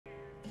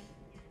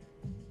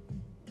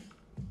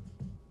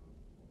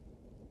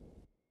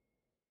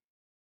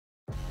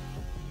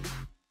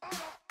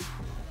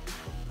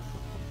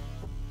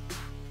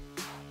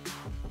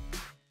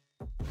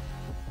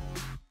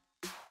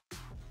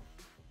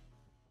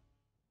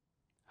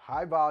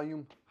High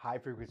volume, high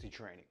frequency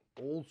training,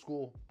 old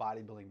school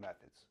bodybuilding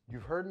methods.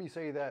 You've heard me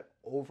say that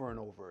over and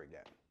over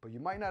again, but you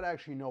might not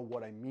actually know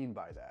what I mean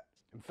by that.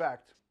 In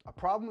fact, a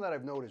problem that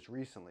I've noticed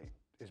recently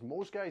is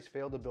most guys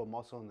fail to build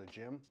muscle in the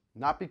gym,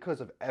 not because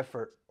of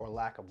effort or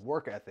lack of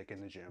work ethic in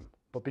the gym,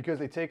 but because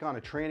they take on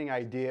a training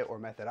idea or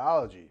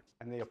methodology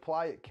and they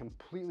apply it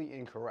completely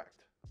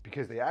incorrect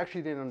because they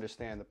actually didn't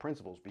understand the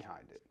principles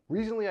behind it.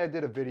 Recently, I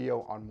did a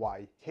video on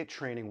why HIIT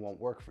training won't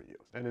work for you.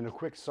 And in a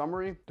quick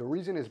summary, the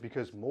reason is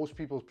because most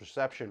people's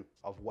perception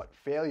of what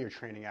failure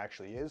training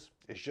actually is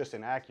just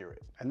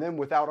inaccurate. And then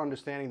without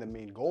understanding the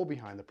main goal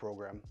behind the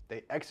program,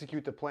 they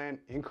execute the plan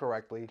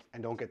incorrectly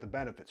and don't get the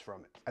benefits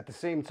from it. At the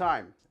same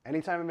time,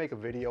 anytime I make a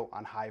video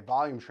on high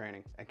volume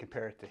training and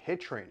compare it to HIIT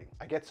training,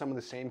 I get some of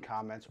the same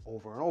comments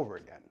over and over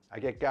again. I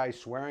get guys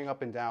swearing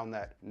up and down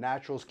that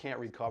naturals can't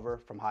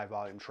recover from high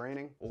volume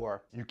training,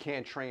 or you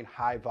can't train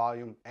high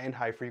volume and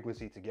high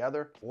frequency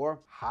together, or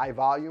high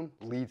volume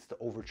leads to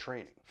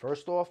overtraining.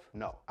 First off,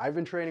 no. I've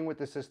been training with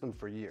this system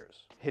for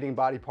years, hitting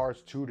body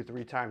parts 2 to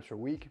 3 times per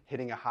week,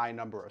 hitting a high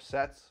number of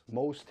sets,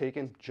 most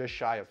taken just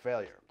shy of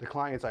failure. The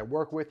clients I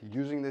work with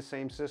using this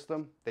same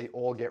system, they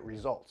all get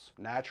results,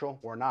 natural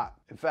or not.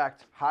 In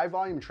fact, high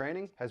volume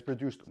training has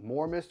produced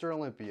more Mr.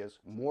 Olympias,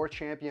 more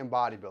champion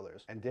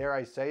bodybuilders, and dare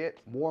I say it,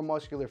 more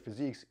muscular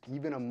physiques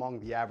even among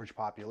the average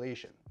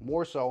population,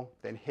 more so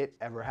than HIIT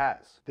ever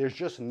has. There's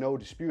just no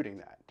disputing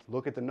that.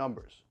 Look at the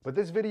numbers. But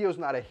this video is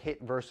not a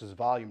HIIT versus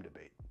volume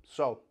debate.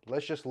 So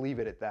let's just leave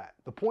it at that.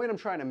 The point I'm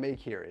trying to make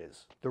here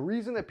is the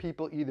reason that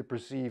people either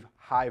perceive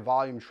high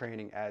volume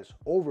training as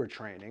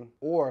overtraining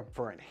or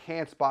for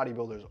enhanced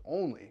bodybuilders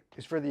only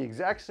is for the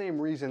exact same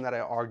reason that I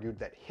argued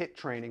that HIIT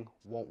training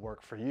won't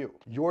work for you.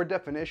 Your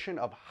definition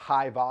of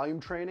high volume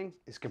training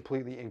is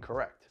completely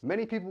incorrect.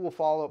 Many people will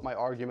follow up my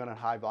argument on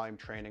high volume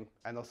training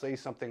and they'll say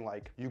something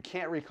like, you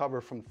can't recover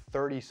from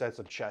 30 sets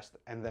of chest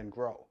and then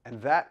grow.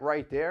 And that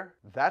right there,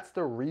 that's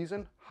the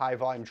reason high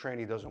volume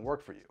training doesn't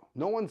work for you.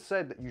 No one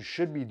said that you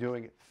should be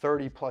doing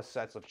 30 plus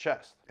sets of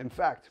chest. In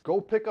fact, go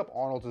pick up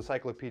Arnold's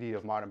Encyclopedia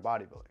of Modern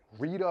Bodybuilding.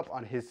 Read up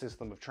on his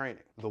system of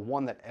training, the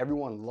one that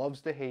everyone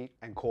loves to hate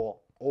and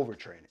call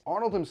overtraining.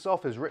 Arnold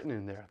himself has written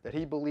in there that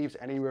he believes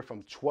anywhere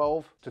from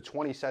 12 to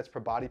 20 sets per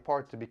body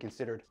part to be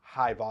considered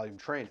high volume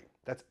training.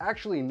 That's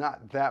actually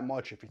not that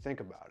much if you think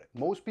about it.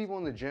 Most people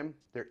in the gym,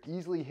 they're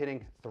easily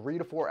hitting 3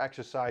 to 4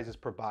 exercises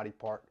per body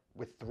part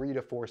with 3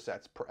 to 4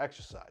 sets per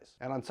exercise.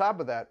 And on top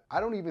of that,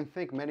 I don't even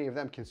think many of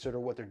them consider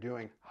what they're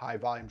doing high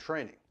volume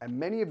training. And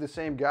many of the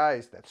same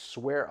guys that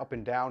swear up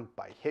and down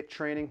by HIIT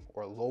training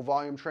or low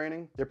volume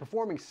training, they're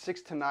performing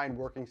 6 to 9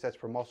 working sets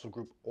per muscle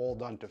group, all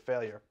done to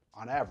failure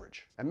on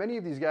average. And many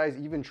of these guys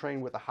even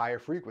train with a higher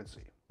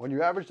frequency. When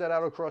you average that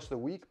out across the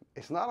week,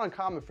 it's not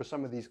uncommon for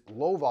some of these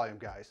low volume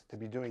guys to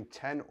be doing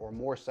 10 or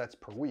more sets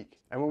per week.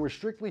 And when we're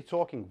strictly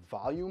talking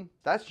volume,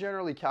 that's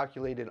generally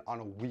calculated on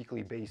a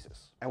weekly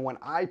basis. And when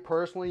I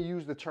personally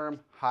use the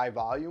term high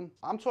volume,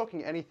 I'm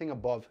talking anything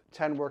above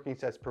 10 working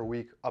sets per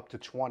week up to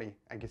 20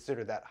 and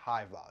consider that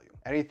high volume.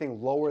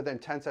 Anything lower than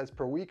 10 sets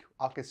per week,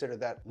 I'll consider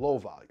that low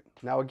volume.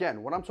 Now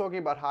again, when I'm talking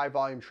about high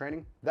volume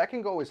training, that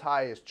can go as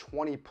high as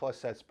 20 plus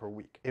sets per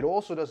week. It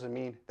also doesn't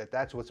mean that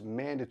that's what's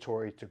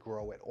mandatory to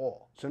grow at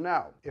all. So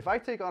now, if I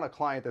take on a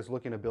client that's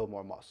looking to build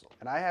more muscle,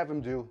 and I have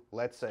him do,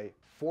 let's say,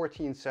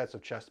 14 sets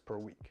of chest per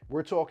week.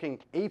 We're talking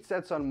 8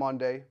 sets on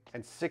Monday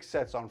and 6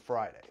 sets on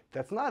Friday.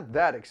 That's not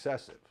that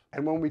excessive.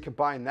 And when we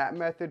combine that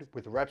method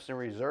with reps in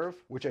reserve,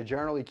 which I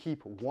generally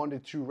keep 1 to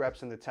 2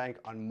 reps in the tank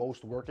on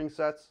most working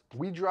sets,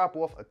 we drop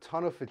off a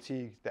ton of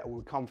fatigue that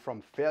would come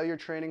from failure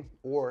training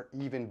or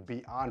even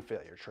beyond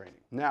failure training.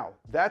 Now,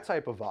 that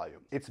type of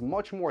volume, it's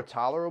much more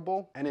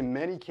tolerable and in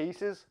many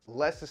cases,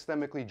 less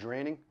systemically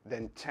draining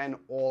than 10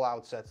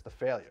 all-out sets to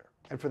failure.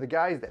 And for the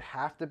guys that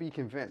have to be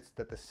convinced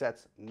that the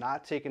sets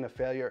not taken to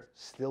failure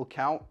still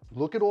count,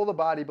 look at all the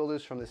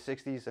bodybuilders from the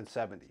 60s and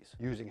 70s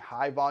using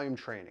high volume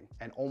training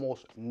and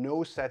almost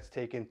no sets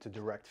taken to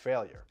direct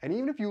failure. And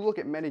even if you look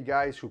at many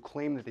guys who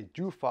claim that they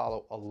do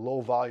follow a low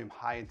volume,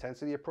 high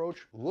intensity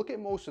approach, look at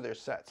most of their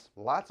sets.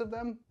 Lots of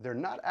them, they're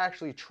not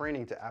actually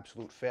training to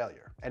absolute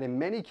failure. And in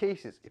many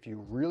cases, if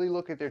you really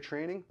look at their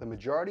training, the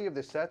majority of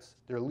the sets,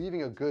 they're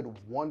leaving a good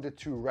 1 to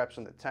 2 reps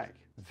in the tank.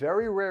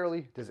 Very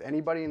rarely does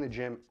anybody in the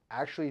gym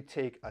actually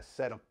take a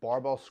set of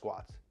barbell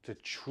squats to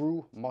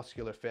true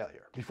muscular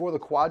failure. Before the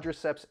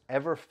quadriceps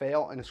ever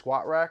fail in a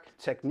squat rack,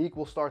 technique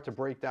will start to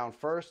break down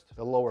first,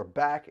 the lower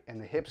back and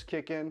the hips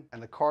kick in,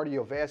 and the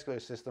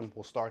cardiovascular system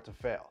will start to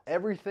fail.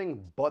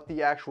 Everything but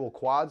the actual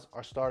quads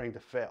are starting to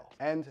fail.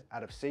 And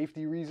out of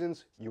safety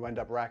reasons, you end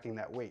up racking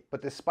that weight.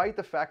 But despite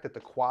the fact that the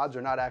quads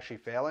are not actually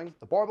failing,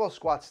 the barbell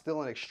squat's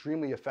still an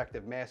extremely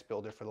effective mass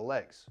builder for the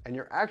legs. And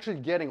you're actually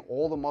getting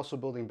all the muscle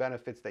building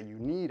benefits that you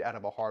need out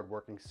of a hard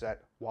working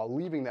set while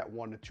leaving that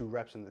 1 to 2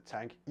 reps in the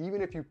tank,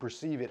 even if you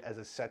perceive it as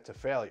a set to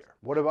failure.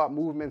 What about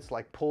movements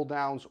like pull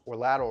downs or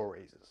lateral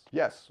raises?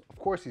 Yes, of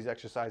course these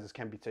exercises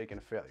can be taken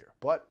to failure,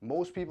 but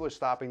most people are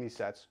stopping these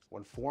sets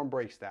when form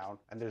breaks down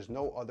and there's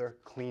no other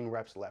clean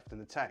reps left in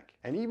the tank.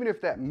 And even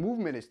if that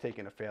movement is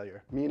taken to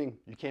failure, meaning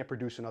you can't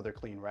produce another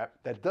clean rep,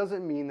 that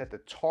doesn't mean that the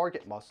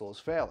target muscle is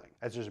failing,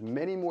 as there's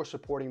many more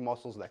supporting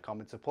muscles that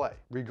come into play.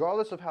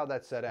 Regardless of how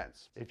that set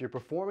ends, if you're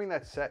performing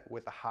that set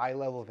with a high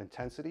level of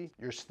intensity,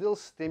 you're still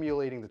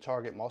stimulating the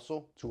target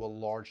muscle to a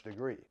large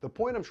degree. The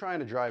point I'm trying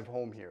to drive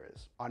home here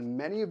is, on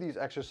many of these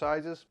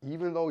exercises,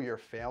 even though you're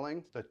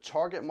failing, the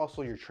target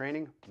muscle you're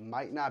training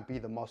might not be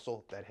the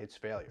muscle that hits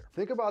failure.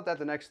 Think about that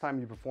the next time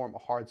you perform a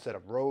hard set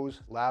of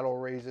rows, lateral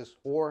raises,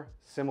 or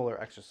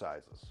similar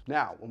exercises.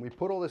 Now, when we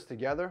put all this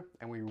together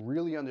and we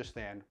really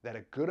understand that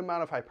a good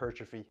amount of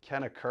hypertrophy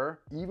can occur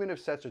even if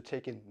sets are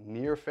taken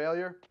near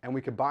failure, and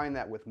we combine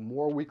that with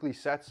more weekly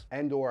sets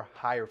and/or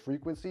higher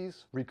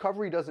frequencies,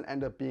 recovery doesn't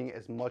end up being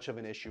as much of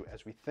an issue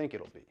as we think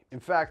it'll be. In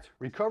fact,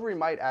 recovery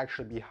might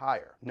actually be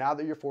higher now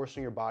that you're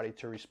forcing your body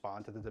to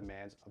respond to the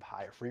demands of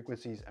higher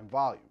frequencies and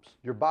volumes.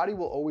 Your body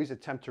will always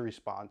attempt to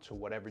respond to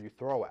whatever you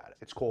throw at it.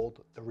 It's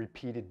called the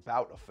repeated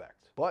bout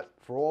effect. But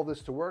for all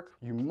this to work,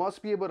 you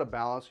must be able to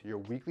balance your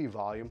weekly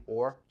volume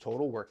or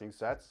total working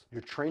sets,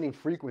 your training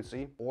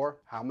frequency or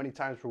how many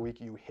times per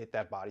week you hit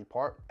that body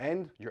part,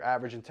 and your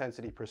average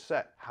intensity per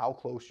set, how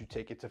close you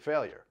take it to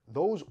failure.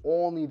 Those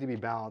all need to be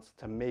balanced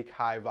to make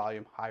high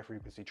volume, high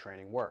frequency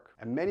training work.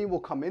 And many will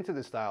come into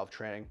this style of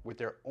training with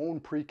their own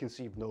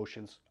preconceived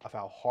notions of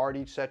how hard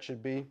each set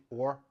should be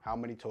or how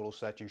many total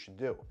sets you should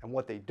do. And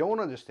what they don't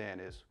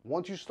understand is,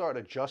 once you start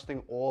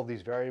adjusting all of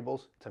these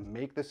variables to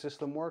make the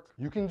system work,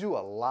 you can do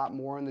a lot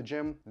more in the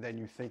gym than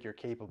you think you're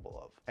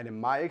capable of. And in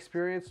my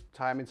experience,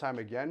 time and time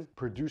again,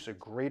 produce a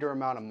greater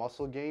amount of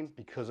muscle gain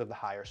because of the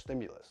higher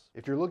stimulus.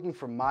 If you're looking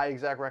for my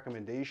exact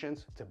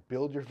recommendations to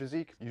build your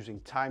physique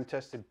using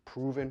time-tested,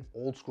 proven,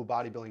 old-school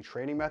bodybuilding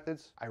training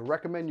methods, I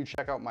recommend you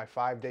check out my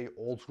 5-day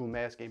old-school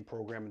mass gain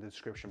program in the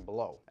description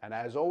below. And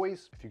as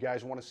always, if you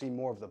guys want to see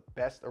more of the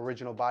best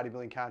original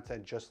bodybuilding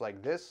content just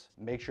like this,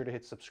 make sure to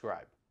hit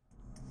subscribe.